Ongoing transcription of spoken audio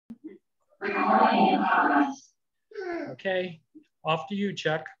Recording in progress. Okay, off to you,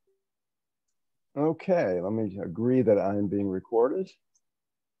 Chuck. Okay, let me agree that I am being recorded.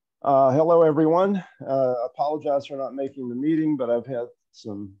 Hello, everyone. Apologize for not making the meeting, but I've had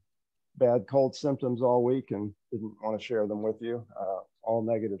some bad cold symptoms all week and didn't want to share them with you. All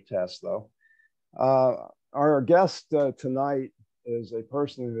negative tests, though. Our guest tonight is a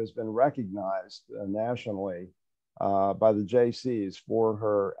person who has been recognized nationally by the JCs for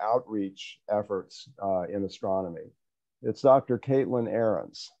her outreach efforts in astronomy. It's Dr. Caitlin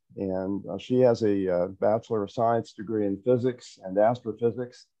Ahrens, and she has a Bachelor of Science degree in physics and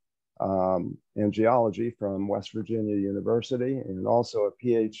astrophysics and geology from West Virginia University, and also a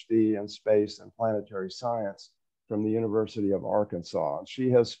PhD in space and planetary science from the University of Arkansas. And she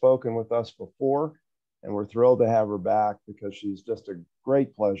has spoken with us before, and we're thrilled to have her back because she's just a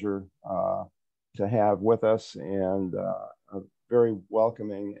great pleasure to have with us, and a very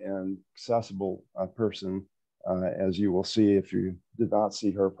welcoming and accessible person, as you will see if you did not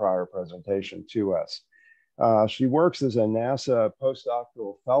see her prior presentation to us. She works as a NASA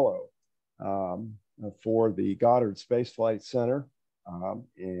Postdoctoral Fellow for the Goddard Space Flight Center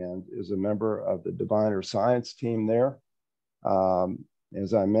and is a member of the Diviner Science team there.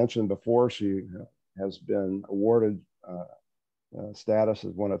 As I mentioned before, she has been awarded status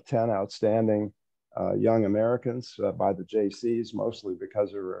as one of 10 outstanding young Americans by the JCs, mostly because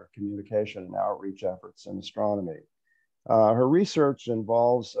of her communication and outreach efforts in astronomy. Her research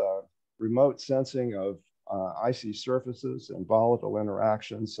involves remote sensing of icy surfaces and volatile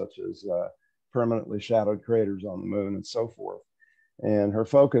interactions, such as permanently shadowed craters on the moon and so forth. And her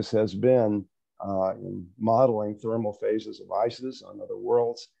focus has been in modeling thermal phases of ices on other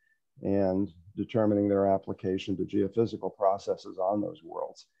worlds and determining their application to geophysical processes on those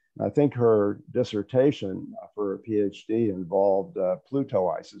worlds. And I think her dissertation for a PhD involved Pluto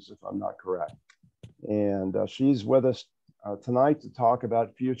ices, if I'm not correct. And she's with us tonight to talk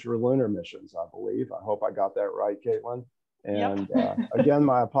about future lunar missions, I believe. I hope I got that right, Caitlin. And yep. Again,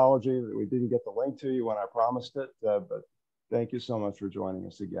 my apology that we didn't get the link to you when I promised it, but thank you so much for joining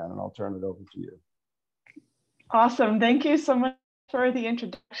us again, and I'll turn it over to you. Awesome. Thank you so much for the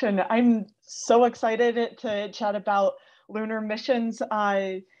introduction. I'm so excited to chat about lunar missions.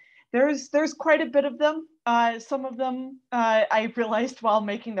 There's quite a bit of them. Some of them I realized while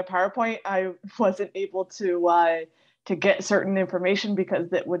making the PowerPoint, I wasn't able to get certain information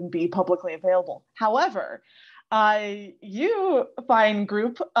because it wouldn't be publicly available. However, you, fine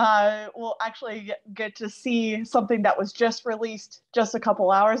group, will actually get to see something that was just released just a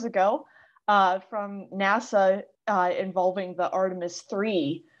couple hours ago from NASA involving the Artemis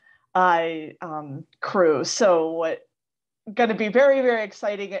 3 crew. So going to be very, very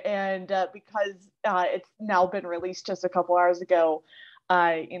exciting. And because it's now been released just a couple hours ago,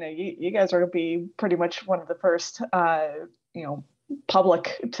 you guys are going to be pretty much one of the first,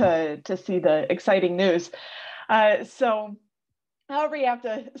 public to see the exciting news. So, however, you have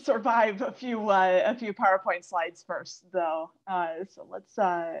to survive a few PowerPoint slides first, though. So let's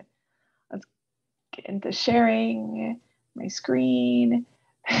get into sharing my screen.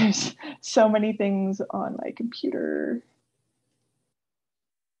 There's so many things on my computer.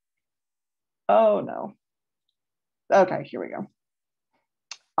 Oh no. Okay, here we go.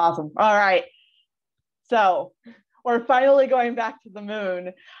 Awesome. All right. So we're finally going back to the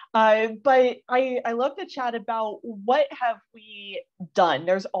moon. But I love to chat about what have we done.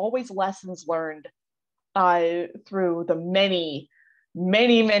 There's always lessons learned through the many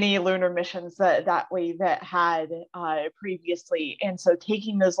lunar missions that we've had previously. And so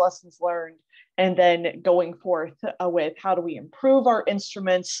taking those lessons learned and then going forth with how do we improve our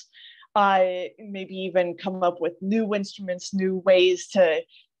instruments, maybe even come up with new instruments, new ways to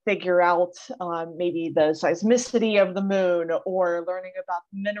figure out maybe the seismicity of the moon, or learning about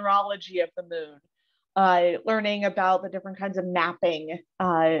the mineralogy of the moon, learning about the different kinds of mapping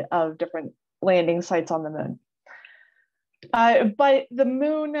of different landing sites on the moon. But the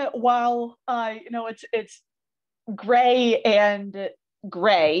moon, while it's gray and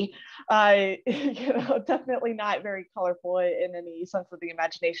gray, definitely not very colorful in any sense of the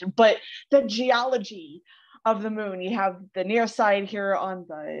imagination, but the geology of the moon, you have the near side here on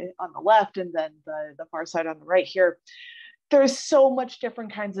the left, and then the far side on the right here. There's so much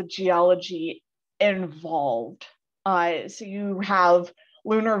different kinds of geology involved. So you have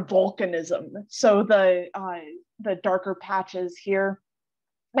lunar volcanism. So the darker patches here.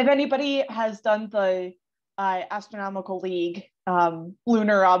 If anybody has done the Astronomical League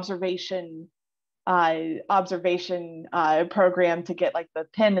lunar observation program to get like the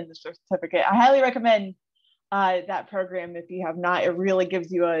pin and the certificate, I highly recommend that program if you have not. It really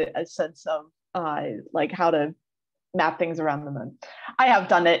gives you a sense of like how to map things around the moon. I have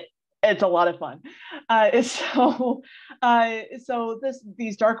done it. It's a lot of fun. So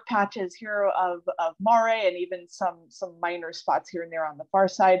these dark patches here of Mare and even some minor spots here and there on the far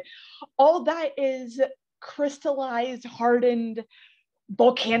side, all that is crystallized, hardened,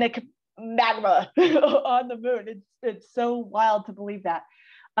 volcanic magma on the moon. It's so wild to believe that.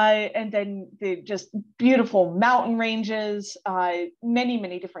 And then the just beautiful mountain ranges,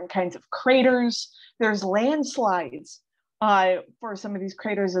 many different kinds of craters. There's landslides for some of these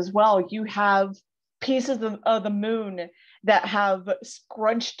craters as well. You have pieces of the moon that have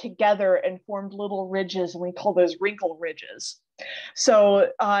scrunched together and formed little ridges, and we call those wrinkle ridges. So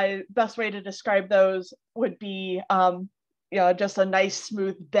best way to describe those would be just a nice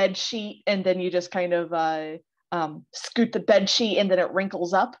smooth bed sheet, and then you just kind of scoot the bed sheet and then it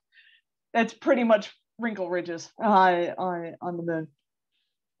wrinkles up. That's pretty much wrinkle ridges on the moon.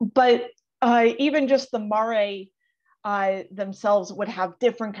 But even just the Mare themselves would have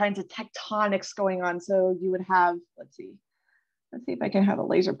different kinds of tectonics going on. So you would have, let's see if I can have a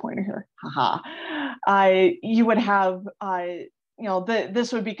laser pointer here. You would have,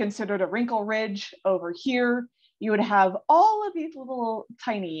 this would be considered a wrinkle ridge over here. You would have all of these little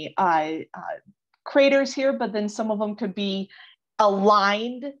tiny craters here, but then some of them could be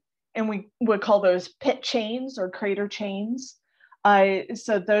aligned, and we would call those pit chains or crater chains.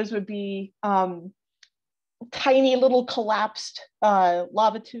 So those would be tiny little collapsed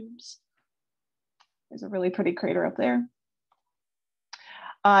lava tubes. There's a really pretty crater up there.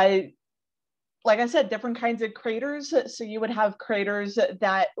 Like I said, different kinds of craters. So you would have craters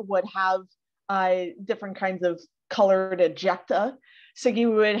that would have different kinds of colored ejecta. So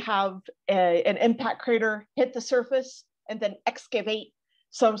you would have an impact crater hit the surface and then excavate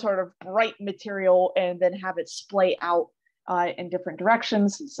some sort of bright material and then have it splay out in different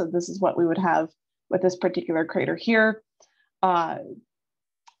directions. So this is what we would have with this particular crater here.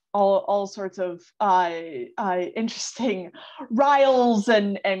 All sorts of interesting riles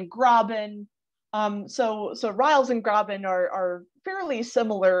and graben. So riles and graben are fairly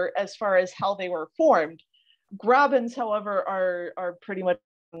similar as far as how they were formed. Grabens, however, are pretty much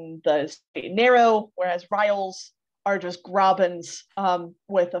the narrow, whereas riles are just grabens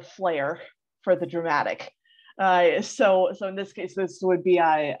with a flare for the dramatic. So in this case, this would be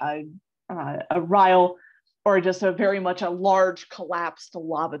a rile, or just a very much a large collapsed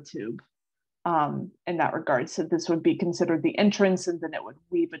lava tube in that regard. So this would be considered the entrance, and then it would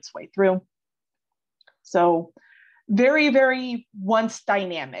weave its way through. So very, very once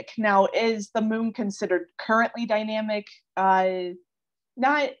dynamic. Now, is the moon considered currently dynamic?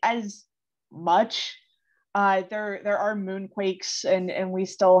 Not as much. There are moonquakes, and we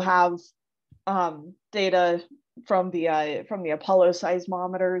still have data from the Apollo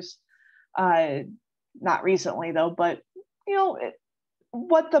seismometers. Not recently though, but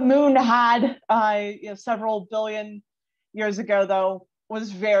what the moon had several billion years ago though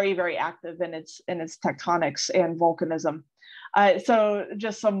was very, very active in its tectonics and volcanism. So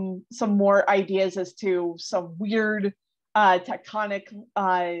just some more ideas as to some weird tectonic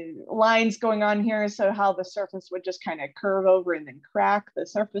lines going on here. So how the surface would just kind of curve over and then crack the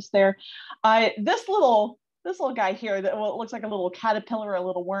surface there. This little guy here that looks like a little caterpillar, a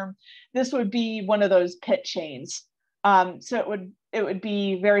little worm, this would be one of those pit chains. So it would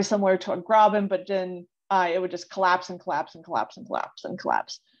be very similar to a graben, but then it would just collapse and collapse and collapse and collapse and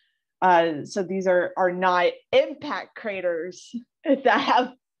collapse. So these are not impact craters that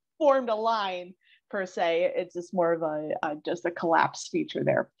have formed a line per se. It's just more of just a collapse feature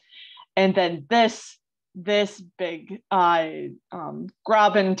there. And then this big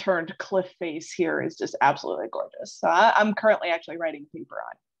graben turned cliff face here is just absolutely gorgeous. So I'm currently actually writing a paper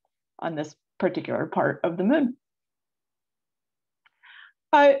on this particular part of the moon.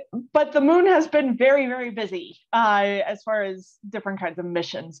 But the moon has been very, very busy as far as different kinds of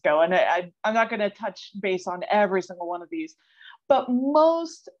missions go. And I'm not going to touch base on every single one of these, but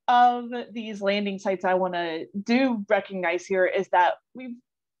most of these landing sites I want to recognize here is that we've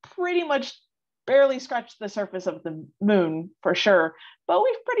pretty much barely scratched the surface of the moon for sure, but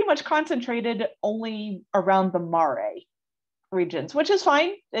we've pretty much concentrated only around the Mare regions, which is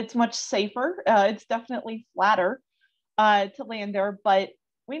fine. It's much safer. It's definitely flatter to land there, but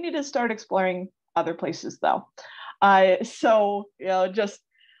we need to start exploring other places though. So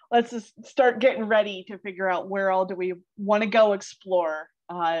let's just start getting ready to figure out where all do we want to go explore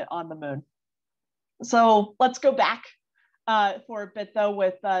on the moon. So let's go back for a bit though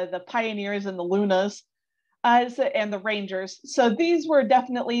with the pioneers and the Lunas and the Rangers. So these were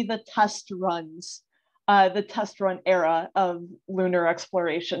definitely the test runs the test run era of lunar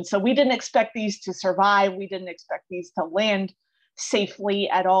exploration. So we didn't expect these to survive. We didn't expect these to land safely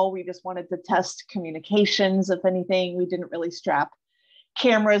at all. We just wanted to test communications, if anything. We didn't really strap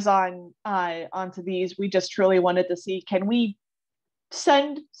cameras onto these. We just truly wanted to see, can we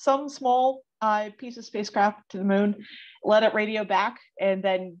send some small piece of spacecraft to the moon, let it radio back, and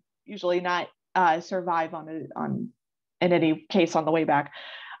then usually not survive in any case on the way back.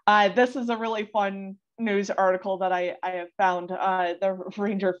 This is a really fun news article that I have found. The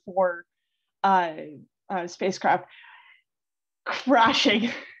Ranger 4 spacecraft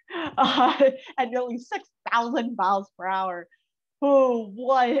crashing at nearly 6,000 miles per hour. Oh,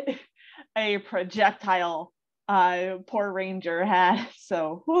 what a projectile poor Ranger had.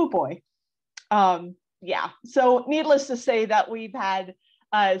 So, oh boy. Yeah, so needless to say that we've had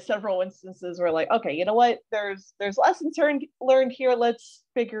several instances where, like, okay, you know what, there's lessons learned here. Let's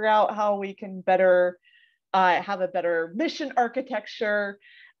figure out how we can better have a better mission architecture.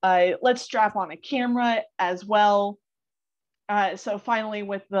 Let's strap on a camera as well. So finally,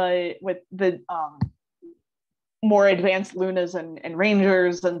 with the more advanced Lunas and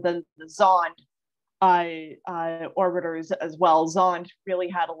Rangers, and then the Zond orbiters as well. Zond really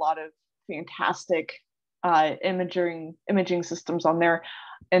had a lot of fantastic imaging systems on there,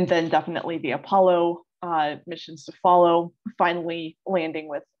 and then definitely the Apollo missions to follow, finally landing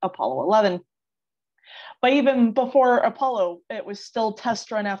with Apollo 11. But even before Apollo, it was still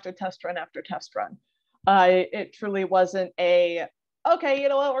test run after test run after test run. It truly wasn't a, okay, you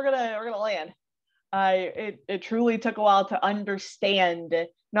know what, we're gonna land. It truly took a while to understand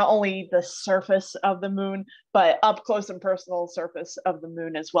not only the surface of the moon, but up close and personal surface of the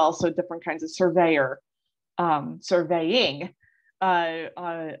moon as well. So different kinds of surveying of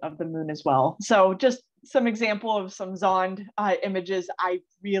the moon as well. So just some example of some Zond images I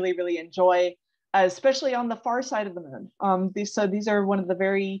really, really enjoy, especially on the far side of the moon. These are one of the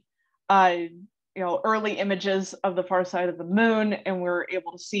very early images of the far side of the moon, and we're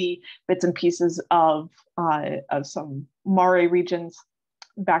able to see bits and pieces of some Mare regions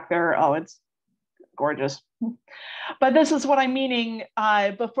back there. Oh, it's gorgeous. But this is what I'm meaning.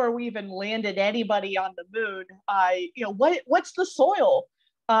 Before we even landed anybody on the moon, what's the soil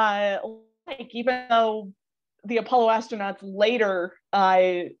like? Even though the Apollo astronauts later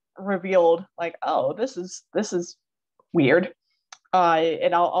revealed, like, oh, this is weird.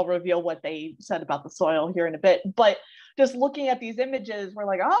 And I'll reveal what they said about the soil here in a bit. But just looking at these images, we're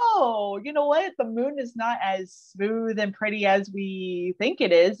like, oh, you know what? The moon is not as smooth and pretty as we think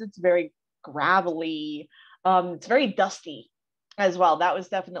it is. It's very gravelly. It's very dusty as well. That was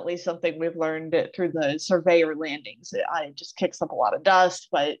definitely something we've learned through the surveyor landings. It just kicks up a lot of dust,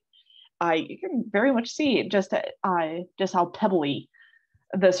 but you can very much see just how pebbly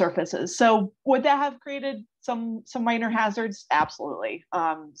the surface is. So would that have created some minor hazards? Absolutely.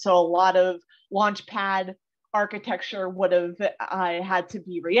 So a lot of launch pad architecture would have had to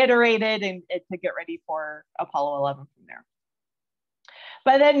be reiterated and to get ready for Apollo 11 from there.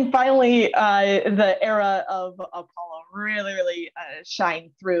 But then finally, the era of Apollo really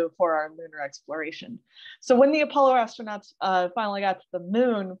shined through for our lunar exploration. So when the Apollo astronauts finally got to the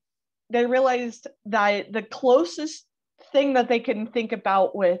moon, they realized that the closest thing that they can think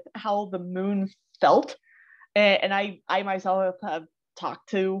about with how the moon felt, and I myself have talked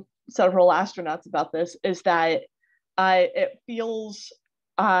to several astronauts about this, is that it feels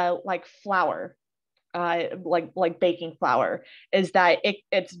like flour, like baking flour. Is that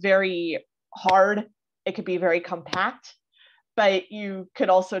it's very hard. It could be very compact, but you could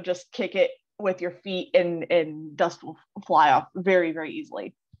also just kick it with your feet and dust will fly off very, very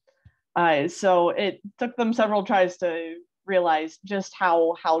easily. So it took them several tries to realize just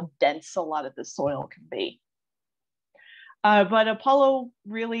how dense a lot of the soil can be. But Apollo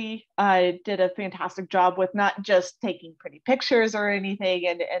really did a fantastic job with not just taking pretty pictures or anything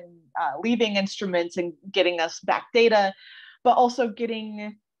and leaving instruments and getting us back data, but also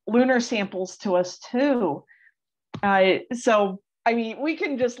getting lunar samples to us too. So, I mean, we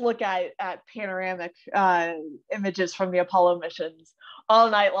can just look at panoramic images from the Apollo missions all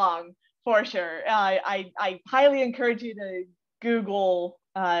night long, for sure. I highly encourage you to Google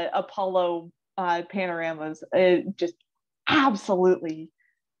Apollo panoramas. Just absolutely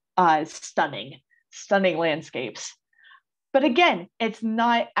stunning landscapes. But again, it's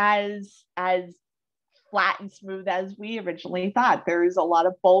not as flat and smooth as we originally thought. There's a lot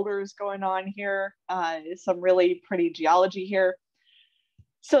of boulders going on here, some really pretty geology here.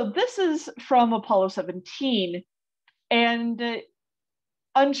 So this is from Apollo 17, and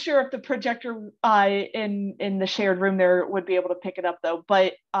unsure if the projector in the shared room there would be able to pick it up though,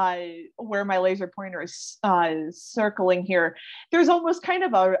 but where my laser pointer is circling here, there's almost kind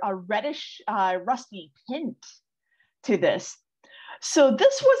of a reddish, rusty tint to this. So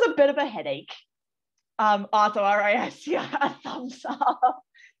this was a bit of a headache. Awesome, all right, I see a thumbs up.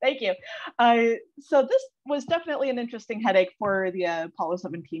 Thank you. So this was definitely an interesting headache for the Apollo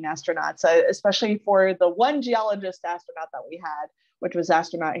 17 astronauts, especially for the one geologist astronaut that we had, which was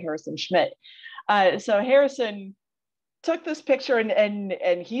astronaut Harrison Schmitt. So Harrison took this picture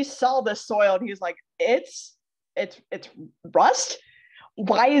and he saw the soil and he's like, it's rust.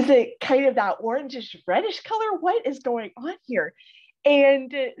 Why is it kind of that orangish reddish color? What is going on here?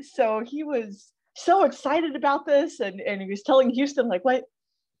 And so he was so excited about this, and he was telling Houston, like,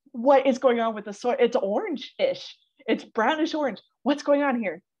 what is going on with the soil? It's orange-ish. It's brownish orange. What's going on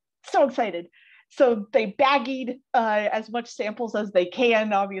here? So excited. So they baggied as much samples as they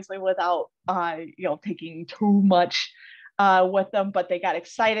can, obviously without taking too much with them. But they got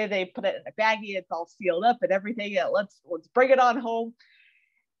excited. They put it in a baggie. It's all sealed up and everything. Yeah, let's bring it on home.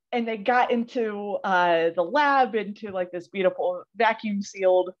 And they got into the lab, into like this beautiful vacuum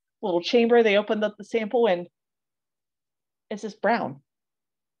sealed little chamber. They opened up the sample and it's just brown.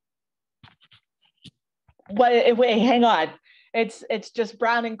 Wait, hang on. It's just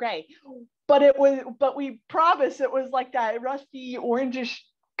brown and gray. But we promised it was like that rusty orangish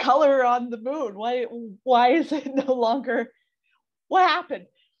color on the moon. Why is it no longer? What happened?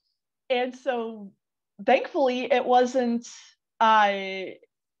 And so thankfully it wasn't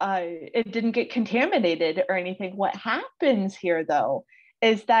it didn't get contaminated or anything. What happens here though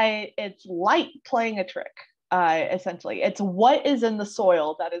is that it's light playing a trick. Essentially, it's what is in the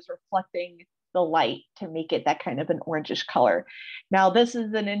soil that is reflecting the light to make it that kind of an orangish color. Now, this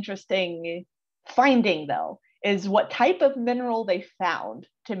is an interesting finding though, is what type of mineral they found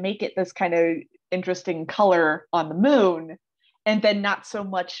to make it this kind of interesting color on the moon, and then not so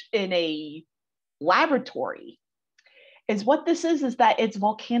much in a laboratory. Is what this is that it's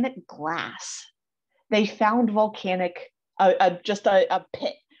volcanic glass. They found volcanic, just a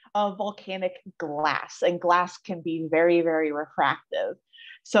pit of volcanic glass, and glass can be very, very refractive.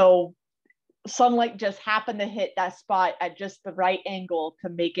 So sunlight just happened to hit that spot at just the right angle to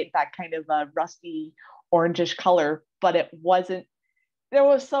make it that kind of a rusty orangish color, but it wasn't, there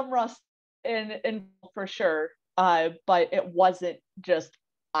was some rust in for sure, but it wasn't just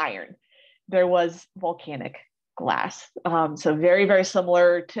iron. There was volcanic glass. So very, very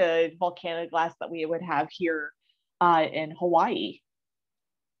similar to volcanic glass that we would have here in Hawaii.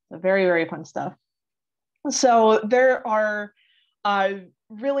 So very, very fun stuff. So there are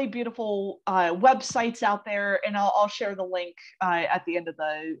really beautiful websites out there, and I'll share the link at the end of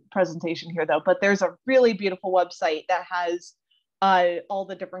the presentation here though, but there's a really beautiful website that has all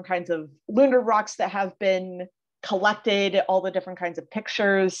the different kinds of lunar rocks that have been collected, all the different kinds of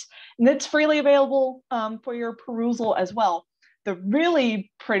pictures, and it's freely available for your perusal as well. The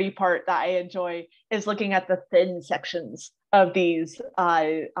really pretty part that I enjoy is looking at the thin sections of these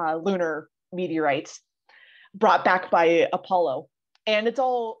lunar meteorites brought back by Apollo. And it's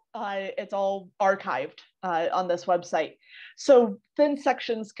all archived on this website. So thin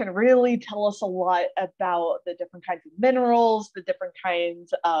sections can really tell us a lot about the different kinds of minerals, the different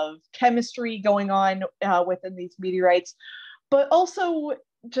kinds of chemistry going on within these meteorites, but also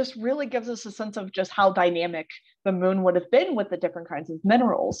just really gives us a sense of just how dynamic the moon would have been with the different kinds of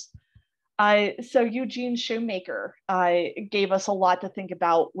minerals. So Eugene Shoemaker gave us a lot to think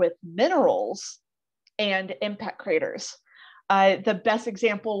about with minerals and impact craters. The best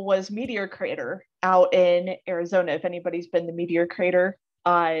example was Meteor Crater out in Arizona. If anybody's been to Meteor Crater,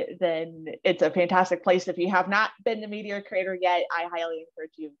 then it's a fantastic place. If you have not been to Meteor Crater yet, I highly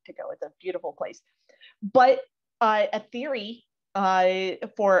encourage you to go. It's a beautiful place. But a theory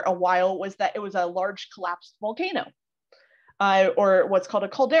for a while was that it was a large collapsed volcano, or what's called a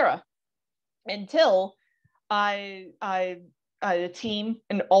caldera, until the team,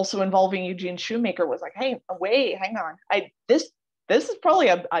 and also involving Eugene Shoemaker, was like, hey, wait, hang on. This is probably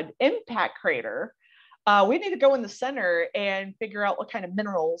an impact crater. We need to go in the center and figure out what kind of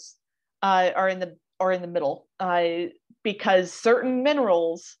minerals are in the middle, because certain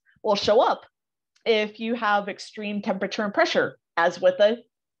minerals will show up if you have extreme temperature and pressure, as with an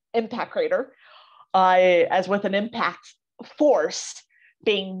impact crater, as with an impact force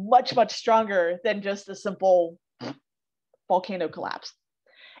being much, much stronger than just a simple volcano collapse.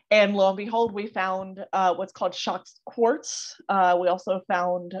 And lo and behold, we found what's called shocked quartz. We also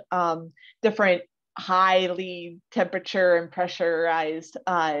found different highly temperature and pressurized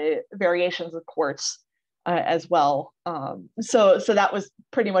variations of quartz as well. So that was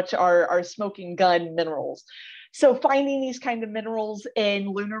pretty much our smoking gun minerals. So finding these kind of minerals in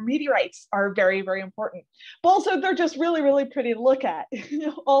lunar meteorites are very, very important. But also they're just really, really pretty to look at.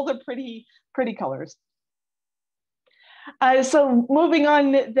 All the pretty colors. So moving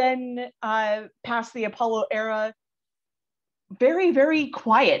on then past the Apollo era, very, very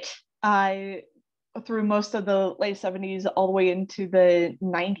quiet through most of the late 70s all the way into the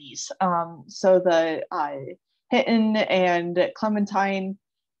 90s. So the Hinton and Clementine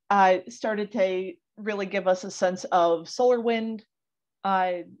started to really give us a sense of solar wind.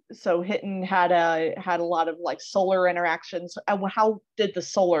 So Hinton had a lot of like solar interactions. How did the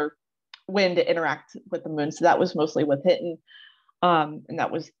solar wind interact with the moon? So that was mostly with Hinton, and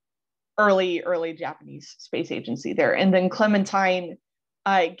that was early Japanese space agency there. And then Clementine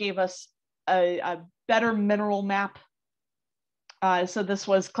gave us a better mineral map. So this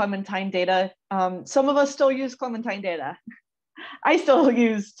was Clementine data. Some of us still use Clementine data. I still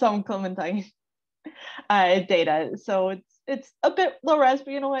use some Clementine data. So it's a bit low res,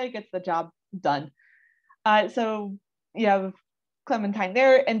 but in a way it gets the job done. So you have Clementine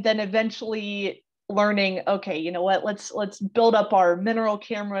there, and then eventually learning, okay, you know what, let's build up our mineral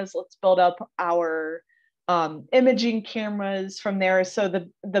cameras, let's build up our imaging cameras from there. So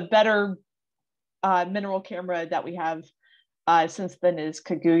the better mineral camera that we have since then is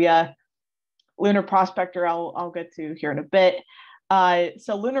Kaguya. Lunar Prospector I'll get to here in a bit.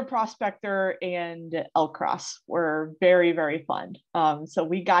 So Lunar Prospector and L-Cross were very, very fun. So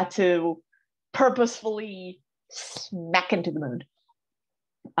we got to purposefully smack into the moon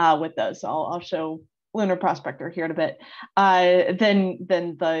with those. So I'll show Lunar Prospector here in a bit. Then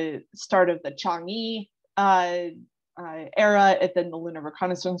the start of the Chang'e era, and then the Lunar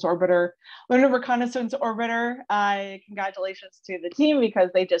Reconnaissance Orbiter. Lunar Reconnaissance Orbiter, congratulations to the team because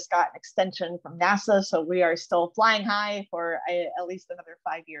they just got an extension from NASA. So we are still flying high for at least another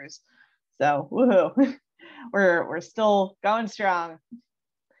 5 years. So woohoo, we're still going strong.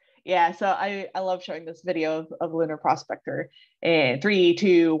 Yeah, so I love showing this video of Lunar Prospector. And 3,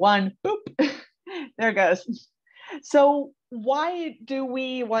 2, 1, boop. There it goes. So why do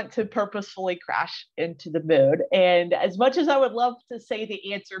we want to purposefully crash into the moon? And as much as I would love to say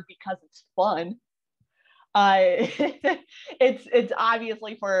the answer because it's fun, it's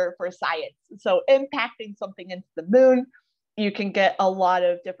obviously for science. So impacting something into the moon, you can get a lot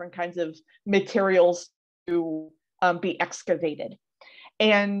of different kinds of materials to be excavated.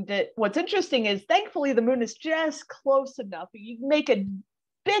 And what's interesting is, thankfully, the moon is just close enough. You make a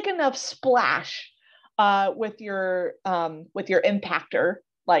big enough splash with your impactor,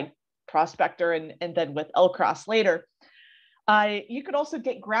 like Prospector, and then with L-Cross later. You could also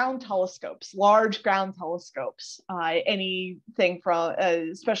get ground telescopes, large ground telescopes, anything from,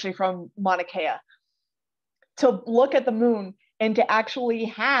 especially from Mauna Kea, to look at the moon and to actually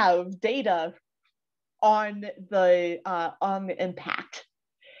have data on the impact.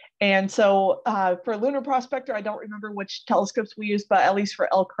 And so for Lunar Prospector, I don't remember which telescopes we used, but at least for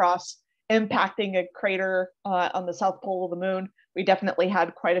L-Cross, impacting a crater on the south pole of the moon, we definitely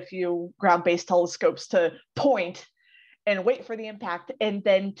had quite a few ground-based telescopes to point and wait for the impact, and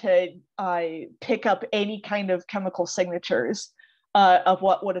then to pick up any kind of chemical signatures of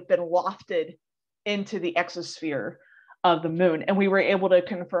what would have been wafted into the exosphere of the moon. And we were able to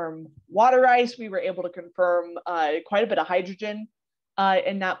confirm water ice. We were able to confirm quite a bit of hydrogen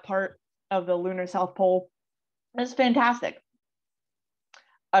in that part of the lunar south pole. It's fantastic.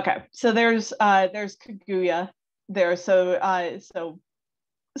 Okay, so there's Kaguya there. So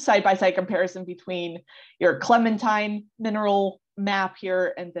side-by-side comparison between your Clementine mineral map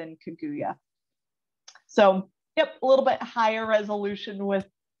here and then Kaguya. So yep, a little bit higher resolution with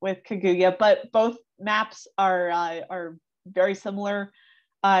Kaguya, but both maps are very similar,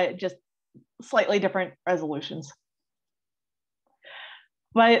 just slightly different resolutions.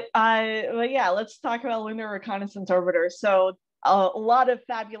 But yeah, let's talk about Lunar Reconnaissance Orbiter. So a lot of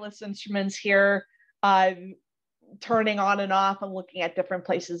fabulous instruments here, turning on and off and looking at different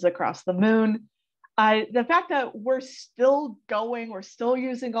places across the moon. The fact that we're still going, we're still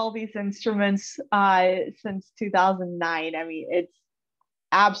using all these instruments since 2009, I mean, it's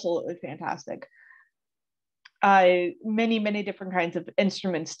absolutely fantastic. Many different kinds of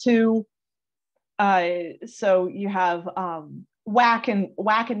instruments too. So you have whack and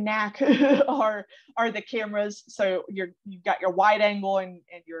knack are the cameras. So you've got your wide angle and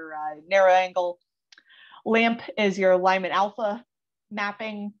your narrow angle. LAMP is your Lyman alpha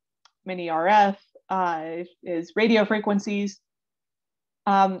mapping. Mini RF is radio frequencies.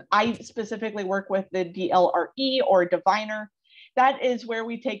 I specifically work with the DLRE or diviner. That is where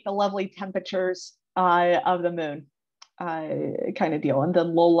we take the lovely temperatures of the moon kind of deal. And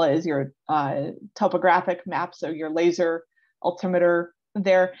then LOLA is your topographic map, so your laser altimeter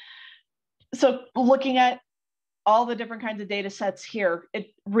there. So looking at all the different kinds of data sets here, it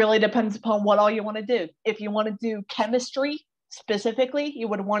really depends upon what all you want to do. If you want to do chemistry specifically, you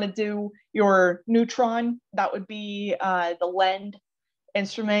would want to do your neutron, that would be the LEND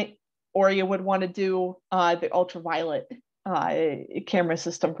instrument, or you would want to do the ultraviolet camera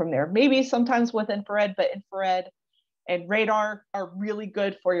system from there. Maybe sometimes with infrared, but infrared and radar are really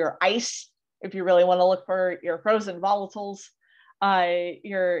good for your ice. If you really want to look for your frozen volatiles,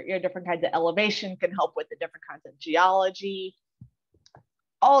 your different kinds of elevation can help with the different kinds of geology,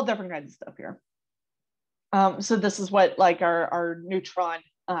 all different kinds of stuff here. So this is what like our neutron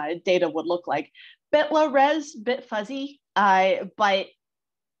data would look like. Bit low res, bit fuzzy, but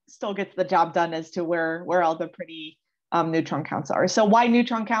still gets the job done as to where all the pretty neutron counts are. So why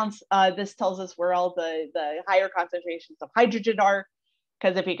neutron counts? This tells us where all the higher concentrations of hydrogen are,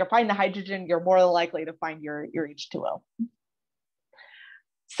 because if you can find the hydrogen, you're more likely to find your H2O.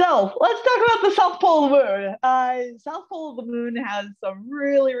 So let's talk about the South Pole of the Moon. South Pole of the Moon has some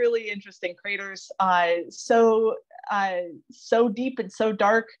really, really interesting craters. So deep and so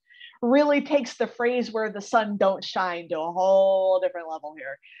dark, really takes the phrase where the sun don't shine to a whole different level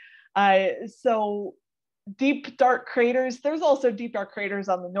here. So deep, dark craters. There's also deep, dark craters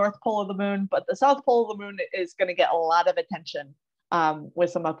on the North Pole of the Moon, but the South Pole of the Moon is going to get a lot of attention with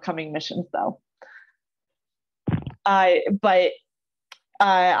some upcoming missions, though.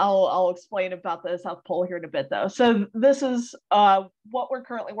 I'll explain about the South Pole here in a bit, though. So this is what we're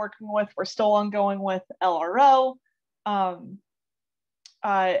currently working with. We're still ongoing with LRO.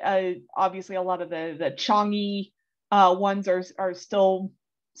 Obviously, a lot of the Changi ones are still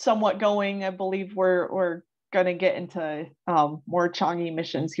somewhat going. I believe we're going to get into more Changi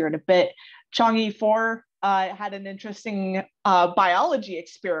missions here in a bit. Changi 4 had an interesting biology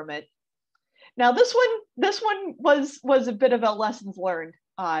experiment. Now this one was a bit of a lessons learned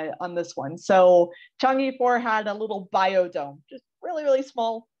on this one. So Changi 4 had a little biodome, just really, really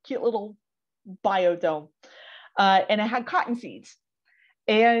small, cute little biodome, and it had cotton seeds,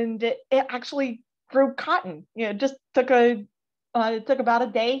 and it actually grew cotton. You know, it just took about a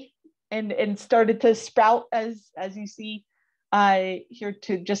day and started to sprout as you see here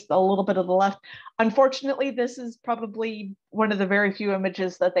to just a little bit of the left. Unfortunately, this is probably one of the very few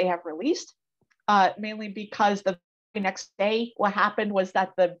images that they have released. Mainly because the next day, what happened was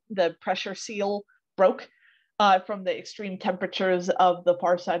that the pressure seal broke from the extreme temperatures of the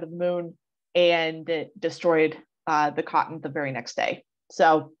far side of the moon, and it destroyed the cotton the very next day.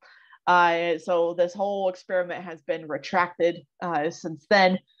 So this whole experiment has been retracted since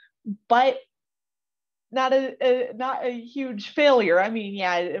then, but not a huge failure. I mean,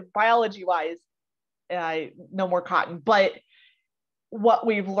 yeah, biology-wise, no more cotton, but what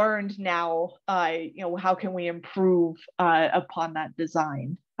we've learned now, how can we improve upon that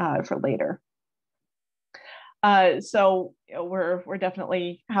design for later? So we're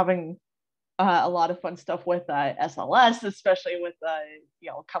definitely having a lot of fun stuff with SLS, especially with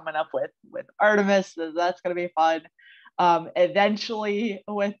coming up with Artemis. That's going to be fun. Eventually,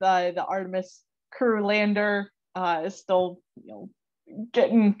 with the Artemis crew lander, still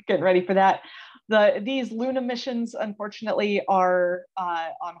getting ready for that. These Lunar missions, unfortunately, are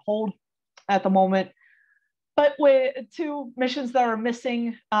on hold at the moment. But with 2 missions that are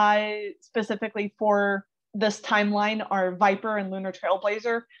missing specifically for this timeline are Viper and Lunar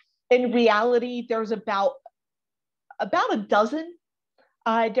Trailblazer. In reality, there's about a dozen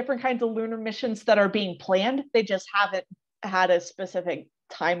different kinds of lunar missions that are being planned. They just haven't had a specific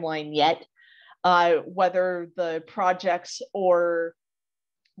timeline yet. Whether the projects or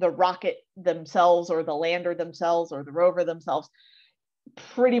the rocket themselves or the lander themselves or the rover themselves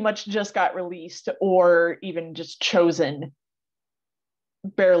pretty much just got released or even just chosen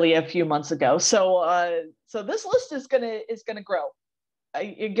barely a few months ago. So this list is gonna grow.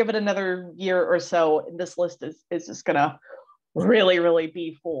 You give it another year or so, and this list is just gonna really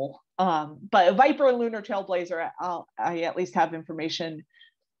be full. But Viper and Lunar Trailblazer, I at least have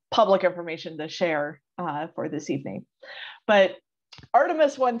public information to share for this evening. But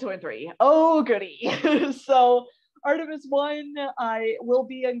Artemis 1, 2, and 3. Oh goody! So Artemis 1 will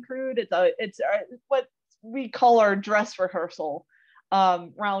be uncrewed. It's what we call our dress rehearsal,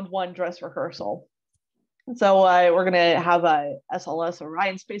 round 1 dress rehearsal. So we're gonna have a SLS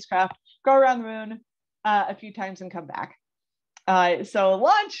Orion spacecraft go around the moon a few times and come back. So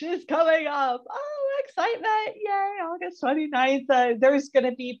launch is coming up. Oh, excitement! Yay! August 29th. There's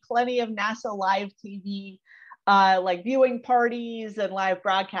gonna be plenty of NASA live TV like viewing parties and live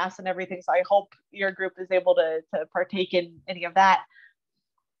broadcasts and everything. So I hope your group is able to partake in any of that.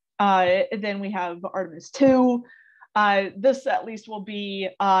 Then we have Artemis 2. This at least will be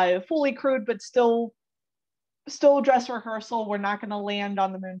fully crewed, but still dress rehearsal. We're not going to land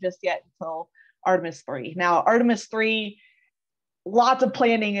on the moon just yet until Artemis 3. Now, Artemis 3, lots of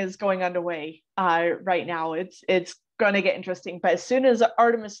planning is going underway right now. It's going to get interesting, but as soon as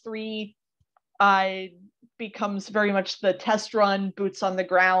Artemis 3 becomes very much the test run, boots on the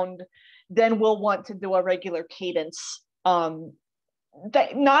ground, then we'll want to do a regular cadence.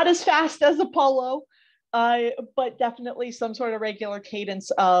 Not as fast as Apollo, but definitely some sort of regular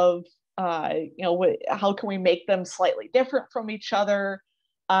cadence of, how can we make them slightly different from each other?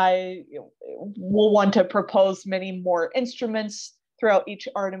 We'll want to propose many more instruments throughout each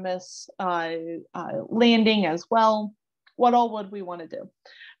Artemis landing as well. What all would we want to do?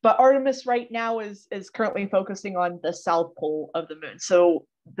 But Artemis right now is currently focusing on the south pole of the moon. So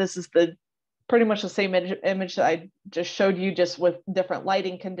this is pretty much the same image that I just showed you, just with different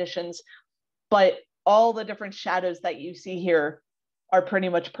lighting conditions. But all the different shadows that you see here are pretty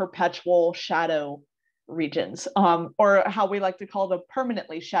much perpetual shadow regions, or how we like to call them,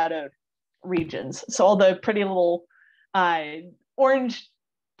 permanently shadowed regions. So all the pretty little orange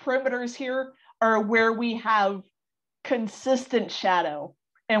perimeters here are where we have consistent shadow.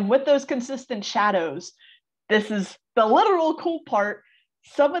 And with those consistent shadows, this is the literal cool part.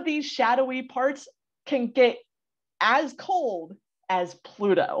 Some of these shadowy parts can get as cold as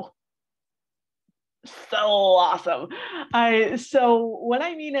Pluto. So awesome. So when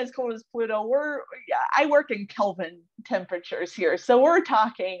I mean as cold as Pluto, I work in Kelvin temperatures here. So we're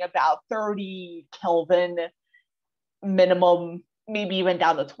talking about 30 Kelvin minimum, maybe even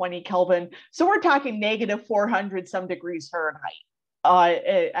down to 20 Kelvin. So we're talking negative 400 some degrees Fahrenheit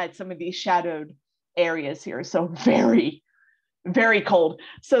at some of these shadowed areas here. So very, very cold.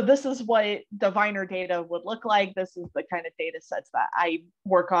 So this is what diviner data would look like. This is the kind of data sets that I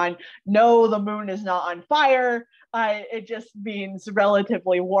work on. No, the moon is not on fire. It just means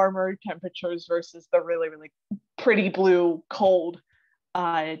relatively warmer temperatures versus the really, really pretty blue, cold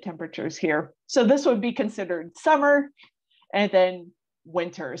temperatures here. So this would be considered summer, and then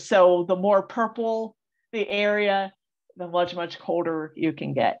winter. So the more purple the area, the much, much colder you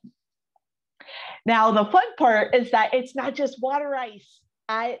can get. Now, the fun part is that it's not just water ice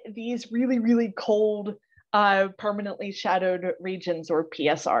at these really, really cold, permanently shadowed regions, or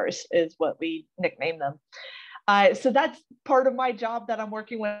PSRs is what we nickname them. So that's part of my job that I'm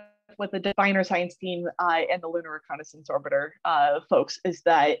working with the Diviner Science team and the Lunar Reconnaissance Orbiter folks, is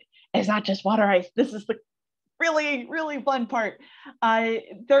that it's not just water ice. This is the really, really fun part.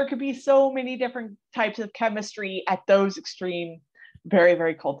 There could be so many different types of chemistry at those extreme, very,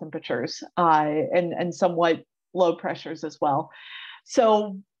 very cold temperatures and somewhat low pressures as well.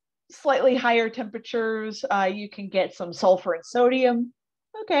 So slightly higher temperatures, you can get some sulfur and sodium.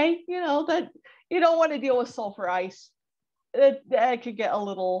 Okay, that you don't want to deal with sulfur ice. That could get a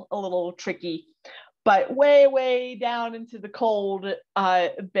little tricky. But way, way down into the cold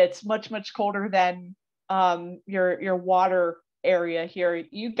bits, much, much colder than your water area here,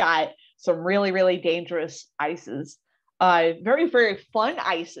 you got some really, really dangerous ices. Very, very fun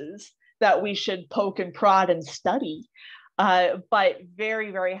ices that we should poke and prod and study, but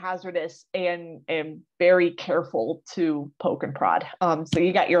very, very hazardous and very careful to poke and prod. So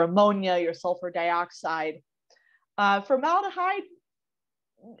you got your ammonia, your sulfur dioxide. Formaldehyde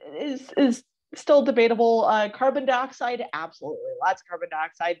is still debatable. Carbon dioxide, absolutely, lots of carbon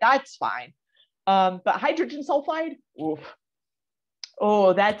dioxide, that's fine. But hydrogen sulfide, oof.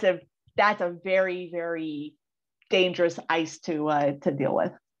 Oh, that's a very, very dangerous ice to deal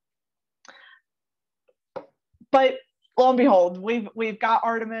with. But lo and behold, we've got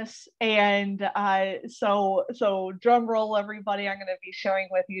Artemis, and so drum roll, everybody. I'm going to be sharing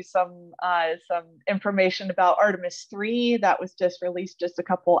with you some information about Artemis 3 that was just released just a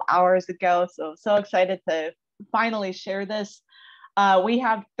couple hours ago. So excited to finally share this. We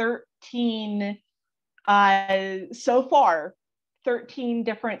have 13 so far, 13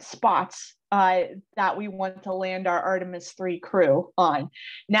 different spots that we want to land our Artemis 3 crew on.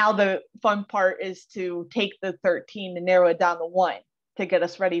 Now the fun part is to take the 13 and narrow it down to 1 to get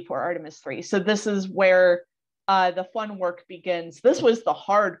us ready for Artemis 3. So this is where the fun work begins. This was the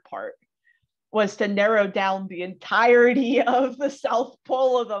hard part, was to narrow down the entirety of the south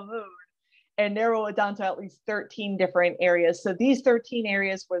pole of the moon and narrow it down to at least 13 different areas. So these 13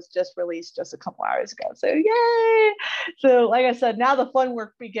 areas was just released just a couple hours ago. So yay! So like I said, now the fun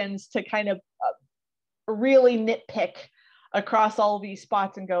work begins to kind of really nitpick across all of these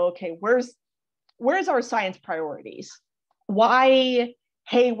spots and go, okay, where's where's our science priorities? Why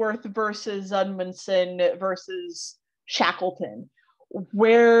Hayworth versus Edmondson versus Shackleton?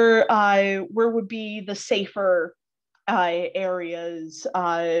 Where would be the safer areas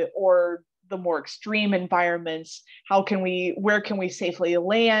or the more extreme environments? Where can we safely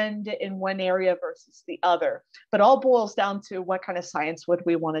land in one area versus the other? But all boils down to what kind of science would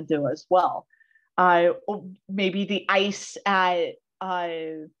we want to do as well. Maybe the ice at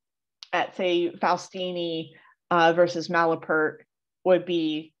say Faustini versus Malapert would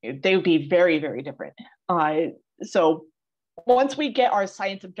be very, very different. So once we get our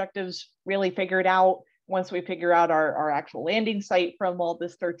science objectives really figured out, once we figure out our actual landing site from all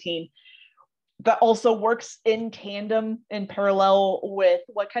this 13, that also works in tandem, in parallel with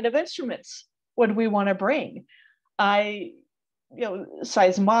what kind of instruments would we want to bring.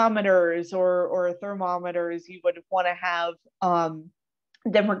 Seismometers or thermometers, you would want to have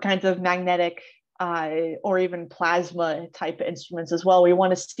different kinds of magnetic or even plasma type instruments as well. We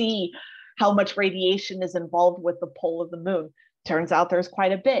want to see how much radiation is involved with the pull of the moon. Turns out there's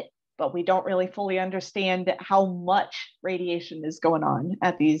quite a bit, but we don't really fully understand how much radiation is going on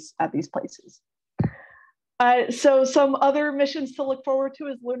at these places. So some other missions to look forward to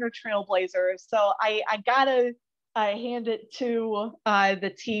is Lunar Trailblazer. So I gotta hand it to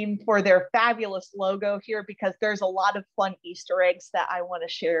the team for their fabulous logo here, because there's a lot of fun Easter eggs that I want to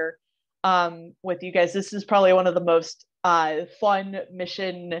share with you guys. This is probably one of the most fun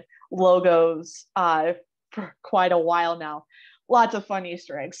mission logos for quite a while now. Lots of fun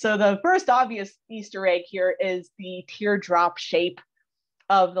Easter eggs. So the first obvious Easter egg here is the teardrop shape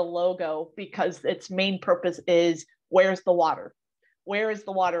of the logo, because its main purpose is, where's the water? Where is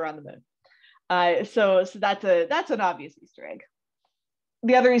the water on the moon? So that's an obvious Easter egg.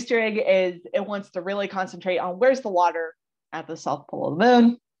 The other Easter egg is it wants to really concentrate on where's the water at the south pole of the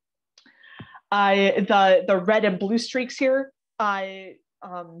moon. The red and blue streaks here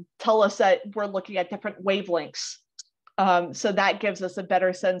tell us that we're looking at different wavelengths. So that gives us a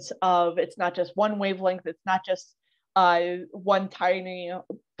better sense of, it's not just one wavelength, it's not just one tiny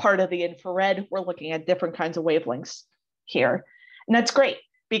part of the infrared. We're looking at different kinds of wavelengths here. And that's great,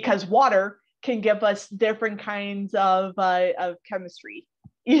 because water can give us different kinds of chemistry.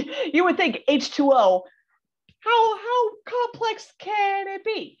 You would think H2O, how complex can it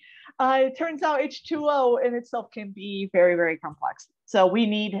be? It turns out H2O in itself can be very, very complex. So we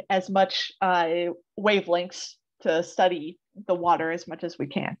need as much wavelengths to study the water as much as we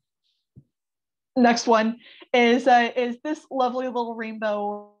can. Next one is this lovely little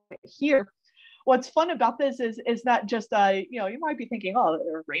rainbow here. What's fun about this is not just, you might be thinking, oh,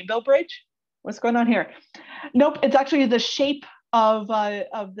 a rainbow bridge? What's going on here? Nope, it's actually the shape of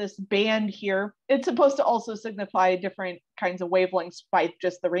this band here. It's supposed to also signify different kinds of wavelengths by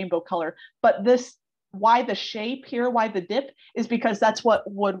just the rainbow color. But why the shape here, why the dip, is because that's what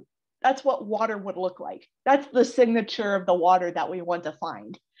water would look like. That's the signature of the water that we want to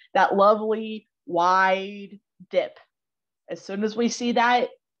find. That lovely wide dip. As soon as we see that,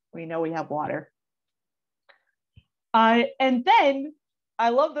 we know we have water. And then I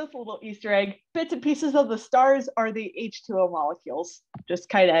love this little Easter egg. Bits and pieces of the stars are the H2O molecules, just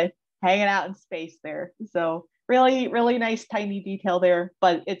kind of hanging out in space there. So really, really nice tiny detail there,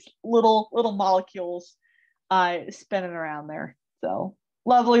 but it's little molecules spinning around there. So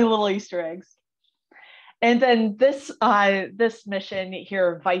lovely little Easter eggs. And then this mission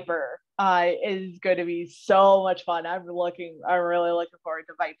here, Viper, is going to be so much fun. I'm really looking forward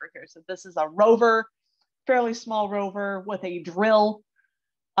to Viper here. So this is a rover, fairly small rover with a drill.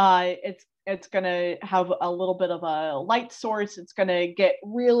 It's going to have a little bit of a light source. It's going to get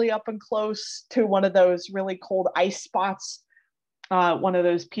really up and close to one of those really cold ice spots, one of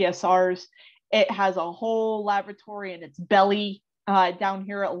those PSRs. It has a whole laboratory in its belly down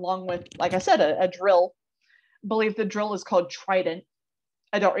here, along with, like I said, a drill. I believe the drill is called Trident.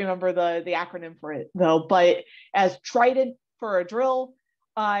 I don't remember the acronym for it though, but as Trident for a drill,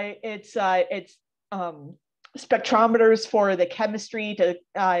 it's spectrometers for the chemistry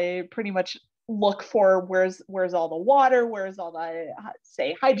to pretty much look for where's all the water, where's all the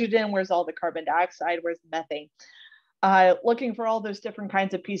say hydrogen, where's all the carbon dioxide, where's the methane. Looking for all those different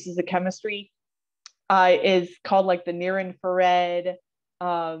kinds of pieces of chemistry is called like the near infrared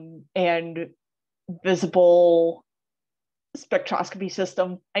and visible spectroscopy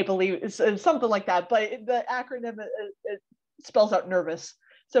system, I believe. It's something like that, but the acronym it spells out nervous.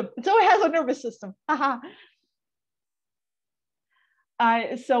 So it has a nervous system.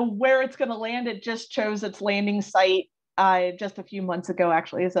 So where it's going to land, it just chose its landing site just a few months ago,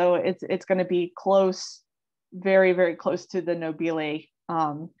 actually. So it's going to be close, very, very close to the Nobile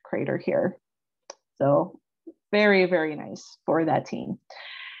crater here. So very, very nice for that team.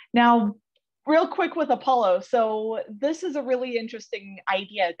 Now, real quick with Apollo. So this is a really interesting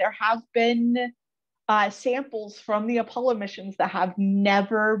idea. There have been samples from the Apollo missions that have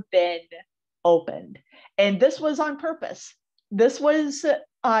never been opened. And this was on purpose. This was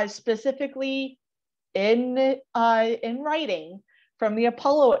specifically in writing from the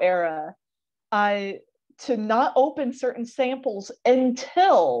Apollo era to not open certain samples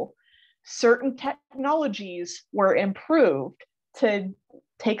until certain technologies were improved to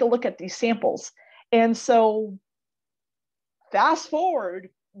take a look at these samples. And so fast forward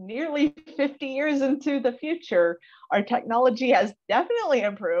nearly 50 years into the future, our technology has definitely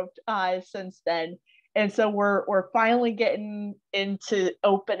improved since then. And so we're finally getting into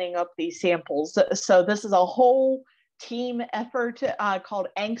opening up these samples. So this is a whole team effort called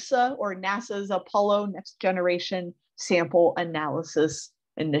ANXA, or NASA's Apollo Next Generation Sample Analysis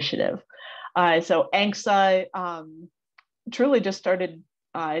Initiative. So ANXA truly just started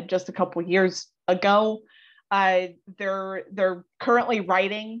just a couple years ago. They're currently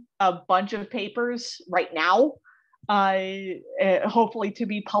writing a bunch of papers right now, hopefully to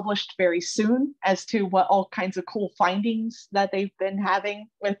be published very soon, as to what all kinds of cool findings that they've been having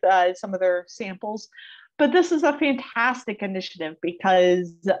with some of their samples. But this is a fantastic initiative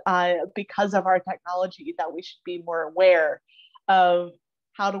because of our technology, that we should be more aware of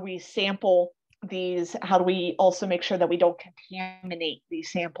how do we sample these, how do we also make sure that we don't contaminate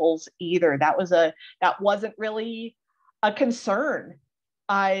these samples either. That wasn't really a concern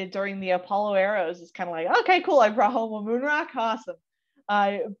during the Apollo era. It was just kind of like, okay, cool, I brought home a moon rock, awesome.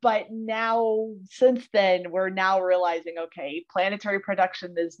 But now, since then, we're now realizing, okay, planetary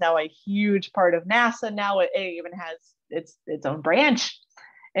production is now a huge part of NASA. Now it even has its own branch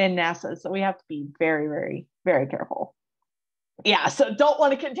in NASA. So we have to be very, very, very careful. Yeah, so don't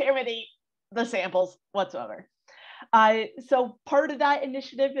want to contaminate the samples whatsoever. So part of that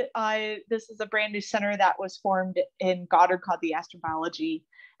initiative, this is a brand new center that was formed in Goddard called the Astrobiology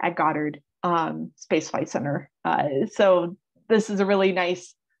at Goddard Space Flight Center. So this is a really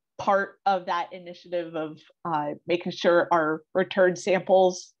nice part of that initiative of making sure our return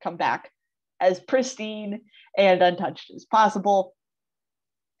samples come back as pristine and untouched as possible.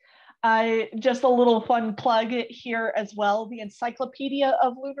 Just a little fun plug here as well. The Encyclopedia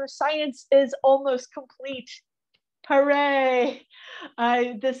of Lunar Science is almost complete. Hooray!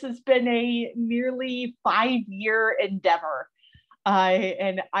 This has been a nearly 5-year endeavor.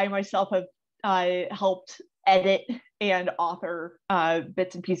 And I myself have helped edit and author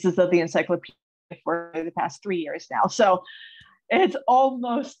bits and pieces of the encyclopedia for the past 3 years now. So it's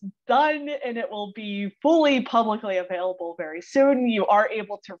almost done, and it will be fully publicly available very soon. You are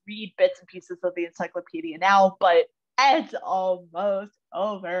able to read bits and pieces of the encyclopedia now, but it's almost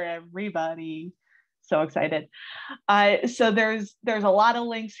over, everybody. So excited. So there's a lot of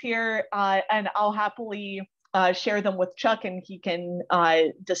links here, and I'll happily share them with Chuck, and he can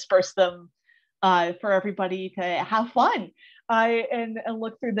disperse them for everybody to have fun. And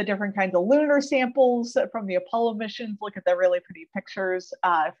look through the different kinds of lunar samples from the Apollo missions, look at the really pretty pictures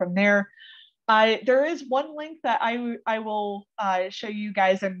from there. There is one link that I will show you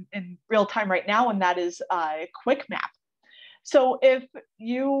guys in real time right now, and that is QuickMap. So if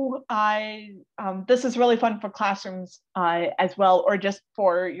you, this is really fun for classrooms as well, or just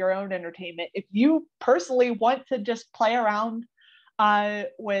for your own entertainment. If you personally want to just play around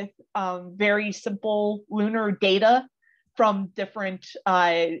with very simple lunar data from different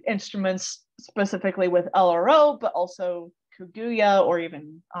instruments, specifically with LRO, but also Kaguya, or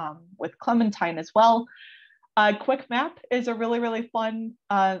even with Clementine as well. QuickMap is a really, really fun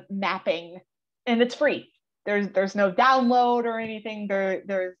mapping, and it's free. There's no download or anything.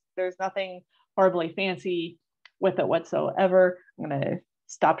 There's nothing horribly fancy with it whatsoever. I'm gonna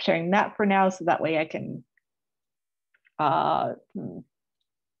stop sharing that for now, so that way I can hang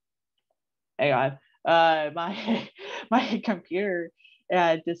on. My computer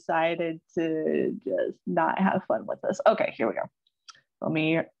decided to just not have fun with this. Okay, here we go. Let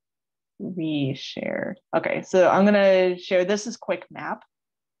me reshare. Okay, so I'm gonna share. This is QuickMap.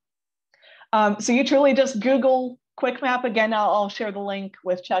 So you truly just Google QuickMap. Again, I'll share the link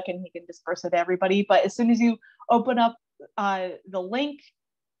with Chuck, and he can disperse it to everybody. But as soon as you open up the link,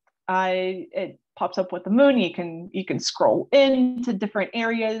 it pops up with the moon. You can scroll into different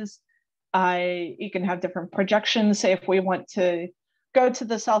areas. You can have different projections. Say if we want to go to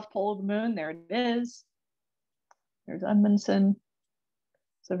the south pole of the moon, there it is. There's Edmondson.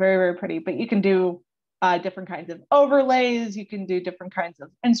 So very, very pretty. But you can do different kinds of overlays. You can do different kinds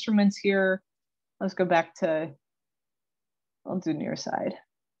of instruments here. Let's go back to, I'll do near side.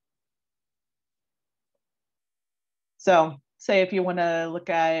 So say if you want to look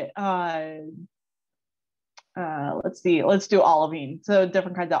at, let's see, let's do olivine. So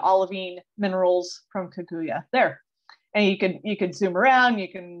different kinds of olivine minerals from Kikuya there. And you can zoom around,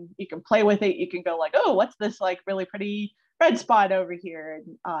 you can play with it. You can go like, oh, what's this like really pretty red spot over here?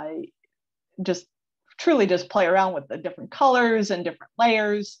 And just truly just play around with the different colors and different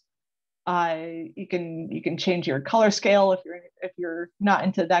layers. You can change your color scale if you're not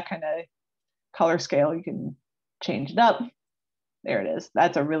into that kind of color scale. You can change it up. There it is.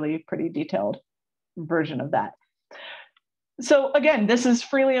 That's a really pretty detailed version of that. So again, this is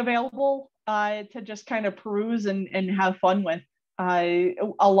freely available to just kind of peruse and have fun with. A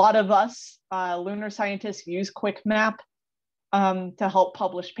lot of us lunar scientists use QuickMap to help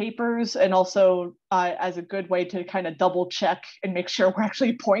publish papers, and also as a good way to kind of double check and make sure we're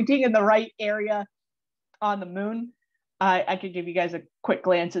actually pointing in the right area on the moon. I could give you guys a quick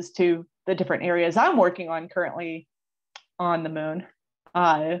glance as to the different areas I'm working on currently on the moon.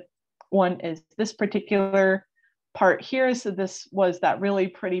 One is this particular part here. So this was that really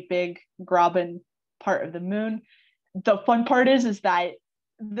pretty big Graben part of the moon. The fun part is that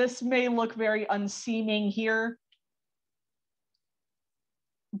this may look very unseeming here,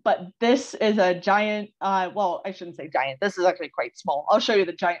 but this is a giant, well, I shouldn't say giant. This is actually quite small. I'll show you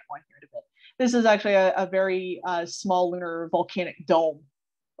the giant one here in a bit. This is actually a very small lunar volcanic dome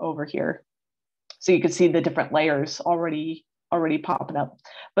over here. So you can see the different layers already popping up.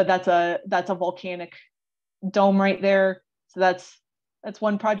 But that's a volcanic dome right there. So that's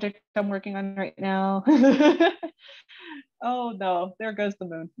one project I'm working on right now. Oh no, there goes the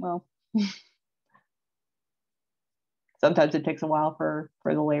moon. Well, sometimes it takes a while for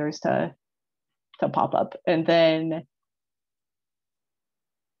the layers to pop up. And then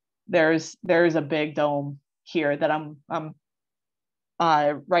there's a big dome here that I'm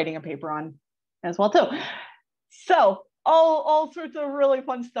writing a paper on as well too. So all sorts of really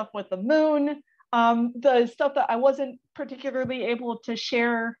fun stuff with the moon. The stuff that I wasn't particularly able to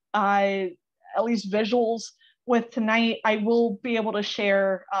share, at least visuals with tonight, I will be able to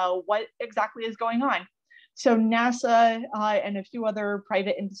share what exactly is going on. So NASA and a few other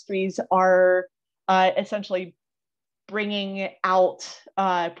private industries are essentially bringing out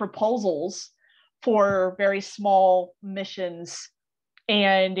proposals for very small missions.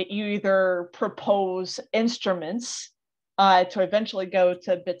 And you either propose instruments to eventually go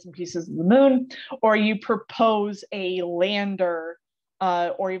to bits and pieces of the moon, or you propose a lander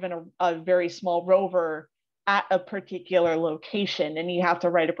or even a very small rover at a particular location. And you have to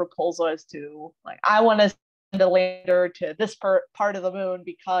write a proposal as to, like, I want to send a lander to this part of the moon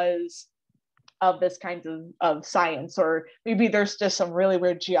because of this kind of science, or maybe there's just some really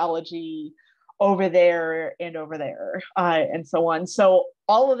weird geology over there and over there, and so on. So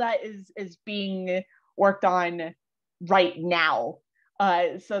all of that is being worked on right now.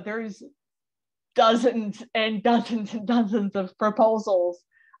 So there's dozens and dozens and dozens of proposals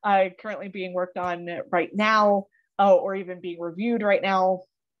currently being worked on right now, or even being reviewed right now.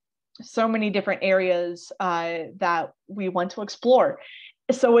 So many different areas that we want to explore.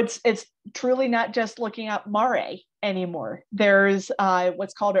 So it's truly not just looking at mare anymore. There's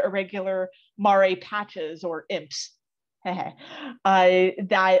what's called irregular mare patches, or IMPs,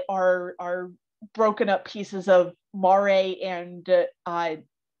 that are broken up pieces of mare and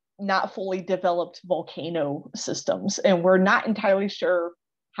not fully developed volcano systems. And we're not entirely sure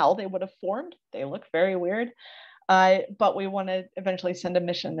how they would have formed. They look very weird, but we want to eventually send a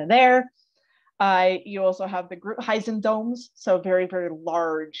mission to there. You also have the Gruithuisen domes, so very, very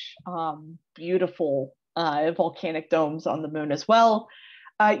large, beautiful volcanic domes on the moon as well.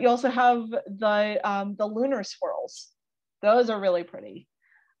 You also have the lunar swirls. Those are really pretty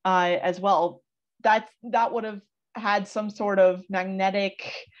as well. That would have had some sort of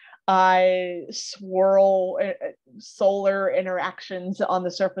magnetic swirl, solar interactions on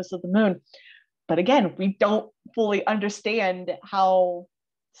the surface of the moon. But again, we don't fully understand how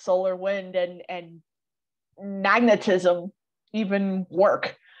solar wind and magnetism even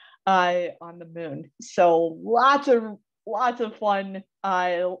work on the moon. So lots of fun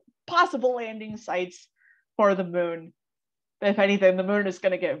possible landing sites for the moon. If anything, the moon is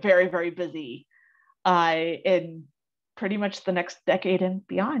going to get very, very busy in pretty much the next decade and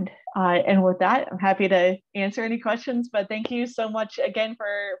beyond. And with that, I'm happy to answer any questions, but thank you so much again for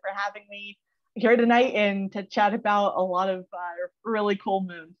having me here tonight and to chat about a lot of really cool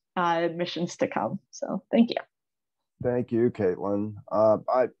moon missions to come. So thank you. Thank you, Caitlin.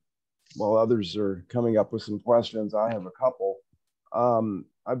 While others are coming up with some questions, I have a couple.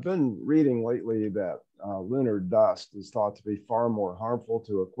 I've been reading lately that lunar dust is thought to be far more harmful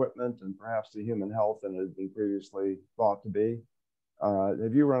to equipment and perhaps to human health than it had been previously thought to be.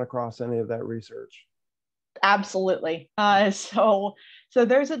 Have you run across any of that research? Absolutely. So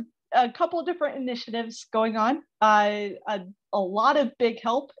there's a couple of different initiatives going on. A lot of big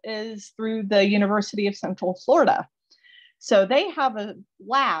help is through the University of Central Florida. So they have a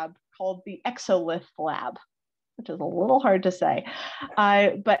lab called the Exolith Lab, which is a little hard to say.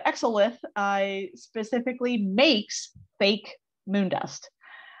 But Exolith specifically makes fake moon dust.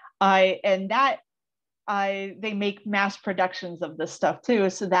 And that they make mass productions of this stuff too.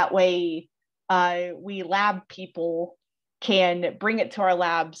 So that way we lab people can bring it to our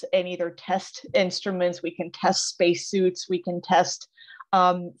labs and either test instruments, we can test spacesuits, we can test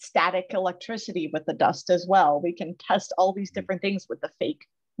static electricity with the dust as well. We can test all these different things with the fake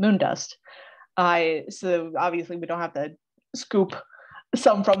moon dust. So obviously we don't have to scoop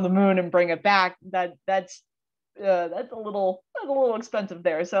some from the moon and bring it back. That's a little expensive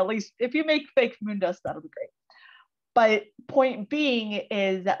there. So at least if you make fake moon dust, that'll be great. But point being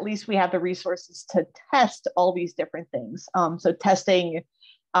is at least we have the resources to test all these different things. So testing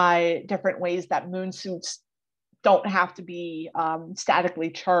different ways that moon suits don't have to be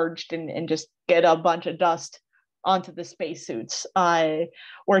statically charged and just get a bunch of dust onto the spacesuits.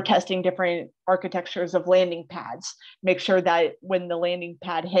 We're testing different architectures of landing pads, make sure that when the landing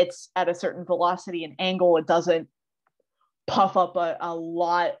pad hits at a certain velocity and angle, it doesn't puff up a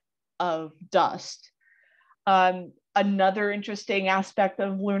lot of dust. Another interesting aspect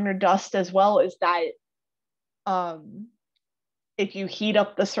of lunar dust as well is that if you heat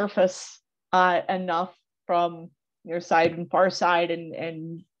up the surface enough from your side and far side and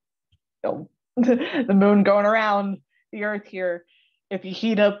you know, the moon going around the earth here, if you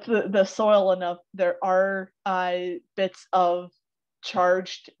heat up the soil enough, there are bits of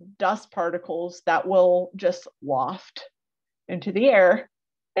charged dust particles that will just waft into the air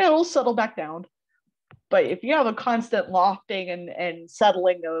and it will settle back down. But if you have a constant lofting and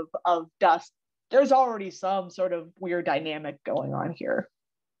settling of dust, there's already some sort of weird dynamic going on here.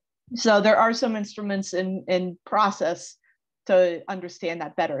 So there are some instruments in process to understand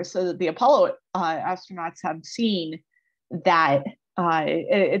that better. So the Apollo astronauts have seen that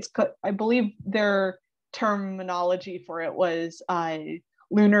I believe their terminology for it was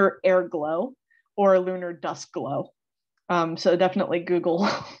lunar air glow or lunar dust glow. So definitely Google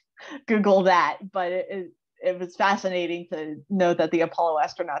that, but it was fascinating to know that the Apollo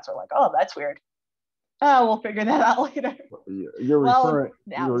astronauts are like, oh, that's weird. Oh, we'll figure that out later. You're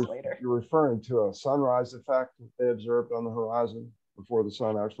later. You're referring to a sunrise effect that they observed on the horizon before the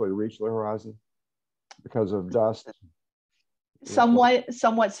sun actually reached the horizon because of dust. Somewhat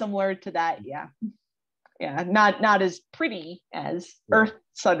similar to that, yeah. Yeah, not as pretty as Earth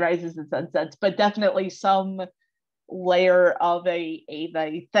sunrises and sunsets, but definitely some layer of a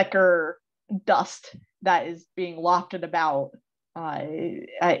thicker dust that is being lofted about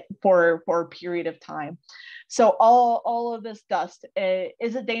for a period of time. So all of this dust,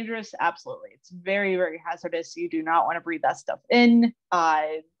 is it dangerous? Absolutely. It's very, very hazardous. You do not want to breathe that stuff in.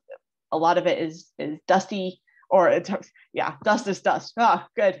 A lot of it is dusty, or dust is dust. Oh,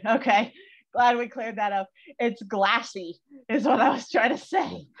 good. Okay. Glad we cleared that up. It's glassy is what I was trying to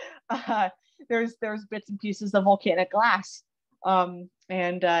say. There's bits and pieces of volcanic glass,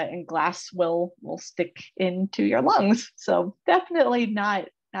 and glass will stick into your lungs. So definitely not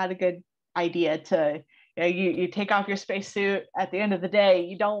a good idea to, you take off your spacesuit at the end of the day.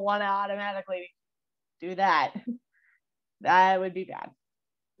 You don't want to automatically do that. That would be bad.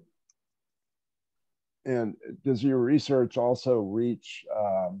 And does your research also reach,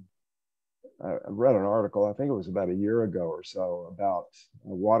 I read an article, I think it was about a year ago or so, about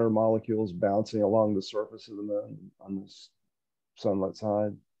water molecules bouncing along the surface of the moon on the sunlit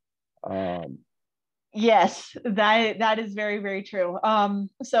side? Yes, that is very, very true.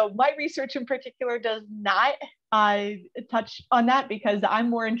 So my research in particular does not touch on that because I'm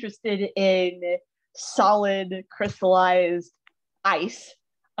more interested in solid crystallized ice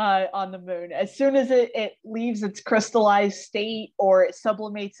on the moon. As soon as it leaves its crystallized state or it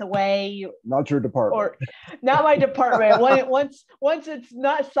sublimates away. Not your department. Or not my department. Once it's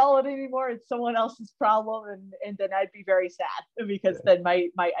not solid anymore, it's someone else's problem, and then I'd be very sad because then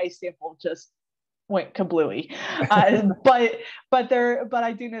my ice sample just went kablooey. But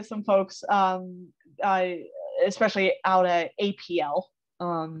I do know some folks, especially out at APL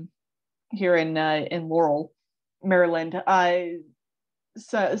here in Laurel, Maryland.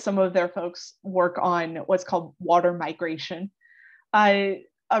 So some of their folks work on what's called water migration. A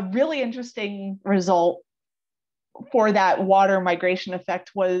really interesting result for that water migration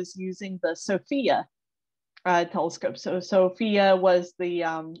effect was using the SOFIA telescope. So SOFIA was the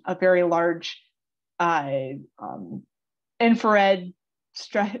a very large infrared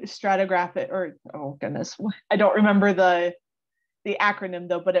stratigraphic, or oh goodness, I don't remember the acronym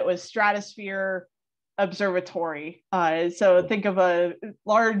though, but it was Stratosphere Observatory. So think of a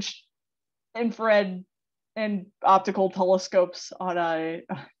large infrared and optical telescopes on a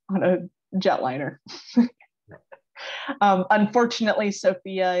jetliner. Unfortunately,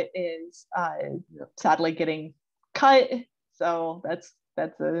 SOFIA is sadly getting cut, so that's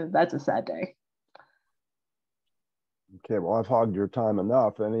a sad day. Okay, well, I've hogged your time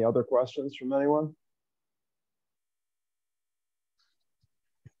enough. Any other questions from anyone?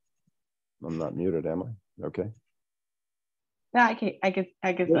 I'm not muted, am I? Okay. Yeah, I can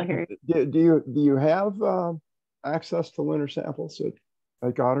still hear you. Do you have access to lunar samples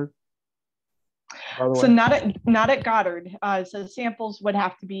at Goddard? So not at Goddard. So samples would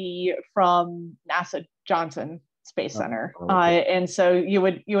have to be from NASA Johnson Space Center, okay. And so you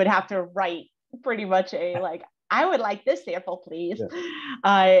would have to write pretty much a like, I would like this sample, please.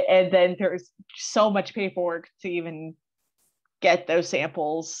 Yeah. And then there's so much paperwork to even get those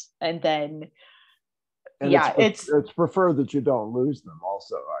samples, and then it's preferred that you don't lose them.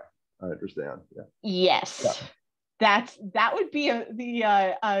 Also, I understand. Yeah. Yes. Yeah. That would be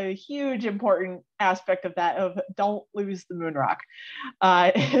a huge important aspect of that, of don't lose the moon rock,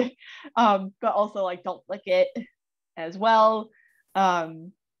 but also like don't lick it as well. But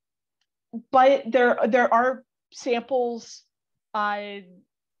there are samples. It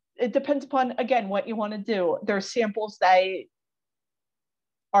depends upon, again, what you want to do. There's samples that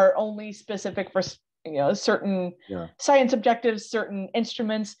are only specific for certain science objectives, certain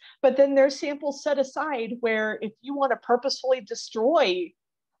instruments, but then there's samples set aside where if you want to purposefully destroy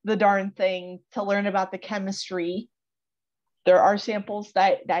the darn thing to learn about the chemistry, there are samples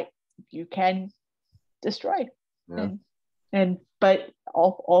that you can destroy. Yeah. But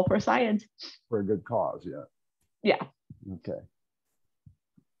all for science. For a good cause, yeah. Okay.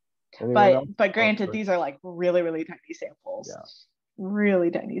 But granted, these are like really, really tiny samples. Yeah. Really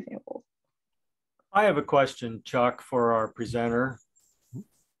tiny samples. I have a question, Chuck, for our presenter.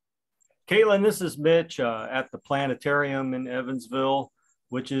 Caitlin, this is Mitch at the planetarium in Evansville,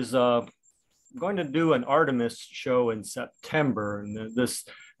 which is going to do an Artemis show in September. And this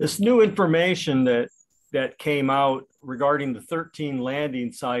new information that came out regarding the 13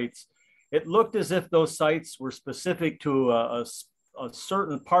 landing sites, it looked as if those sites were specific to a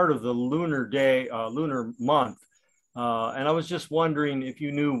certain part of the lunar month. And I was just wondering if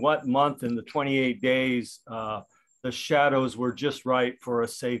you knew what month in the 28 days the shadows were just right for a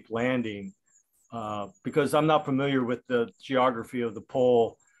safe landing, because I'm not familiar with the geography of the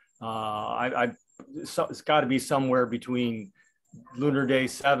pole. It's got to be somewhere between lunar day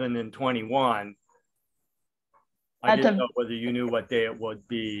 7 and 21. I didn't know whether you knew what day it would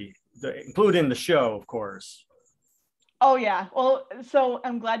be, including the show, of course. Oh, yeah. Well, so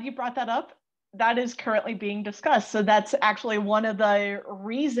I'm glad you brought that up. That is currently being discussed. So that's actually one of the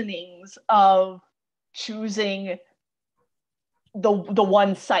reasonings of choosing the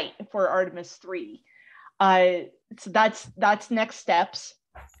one site for Artemis 3. So that's next steps.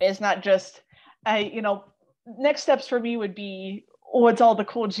 It's not just, next steps for me would be what's all the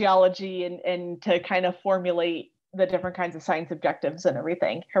cool geology and to kind of formulate the different kinds of science objectives and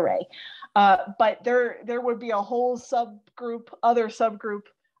everything. Hooray. But there would be a whole other subgroup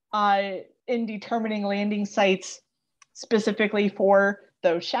in determining landing sites specifically for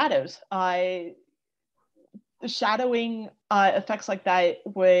those shadows. Shadowing effects like that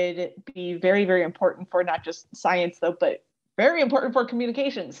would be very, very important for not just science though, but very important for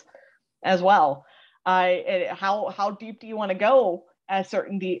communications as well. How deep do you want to go at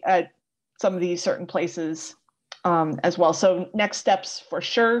some of these certain places as well? So next steps for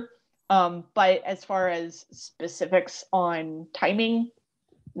sure. But as far as specifics on timing,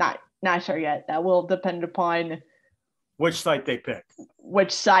 not sure yet. That will depend upon which site they pick.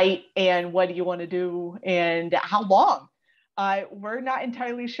 Which site and what do you want to do and how long. We're not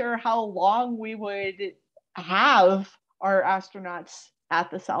entirely sure how long we would have our astronauts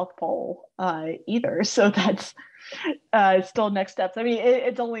at the South Pole either. So that's still next steps. I mean,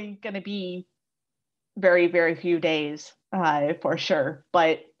 it's only going to be very, very few days for sure,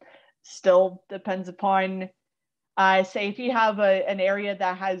 but still depends upon, say if you have an area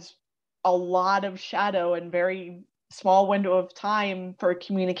that has a lot of shadow and very small window of time for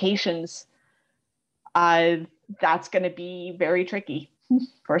communications, that's going to be very tricky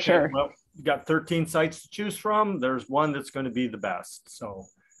for sure. Well, you got 13 sites to choose from. There's one that's going to be the best. So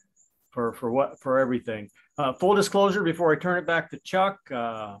for everything. Full disclosure, before I turn it back to Chuck,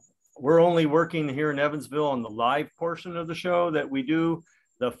 we're only working here in Evansville on the live portion of the show that we do.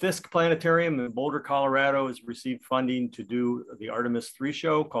 The Fisk Planetarium in Boulder, Colorado has received funding to do the Artemis 3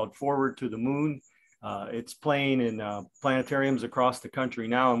 show called Forward to the Moon. It's playing in planetariums across the country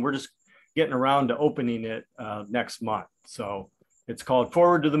now, and we're just getting around to opening it next month. So it's called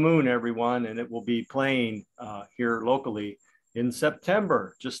Forward to the Moon, everyone, and it will be playing here locally in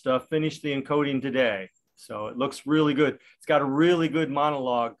September. Just finished the encoding today. So it looks really good. It's got a really good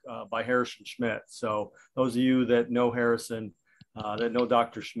monologue by Harrison Schmidt. So those of you that know Harrison, that know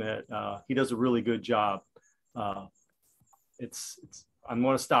Dr. Schmidt, he does a really good job. I'm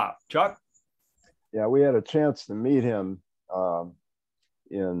going to stop. Chuck? Yeah, we had a chance to meet him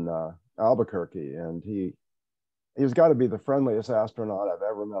in Albuquerque, and he's got to be the friendliest astronaut I've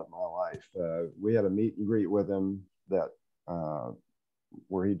ever met in my life. We had a meet and greet with him that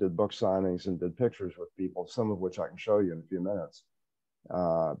where he did book signings and did pictures with people, some of which I can show you in a few minutes.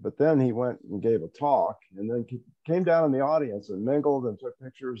 But then he went and gave a talk, and then came down in the audience and mingled and took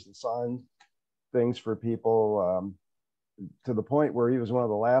pictures and signed things for people, to the point where he was one of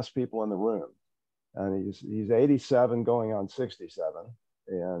the last people in the room. And he's 87 going on 67,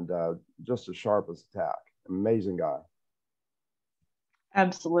 and just as sharp as a tack. Amazing guy.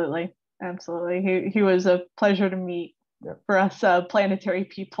 Absolutely. He was a pleasure to meet. Yeah. For us planetary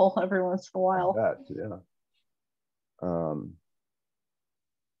people every once in a while. Yeah.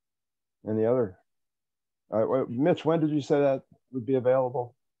 Any other? Mitch, when did you say that would be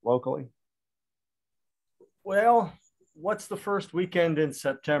available locally? Well, what's the first weekend in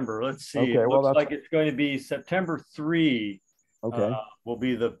September? Let's see. Okay, it looks like it's going to be September 3. Okay. Will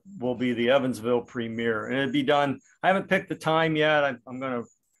be the Evansville premiere, and it'd be done. I haven't picked the time yet. I'm going to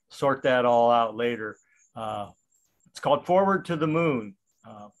sort that all out later. It's called Forward to the Moon.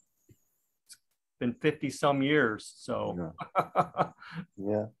 It's been 50 some years. So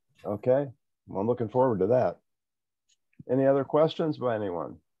yeah. Okay. Well, I'm looking forward to that. Any other questions by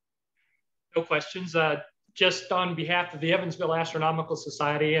anyone? No questions. Just on behalf of the Evansville Astronomical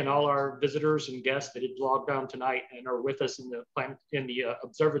Society and all our visitors and guests that have logged on tonight and are with us in the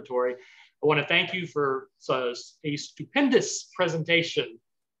observatory, I want to thank you for a stupendous presentation.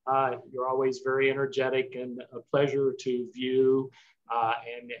 You're always very energetic and a pleasure to view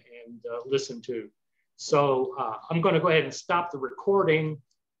and listen to. So I'm going to go ahead and stop the recording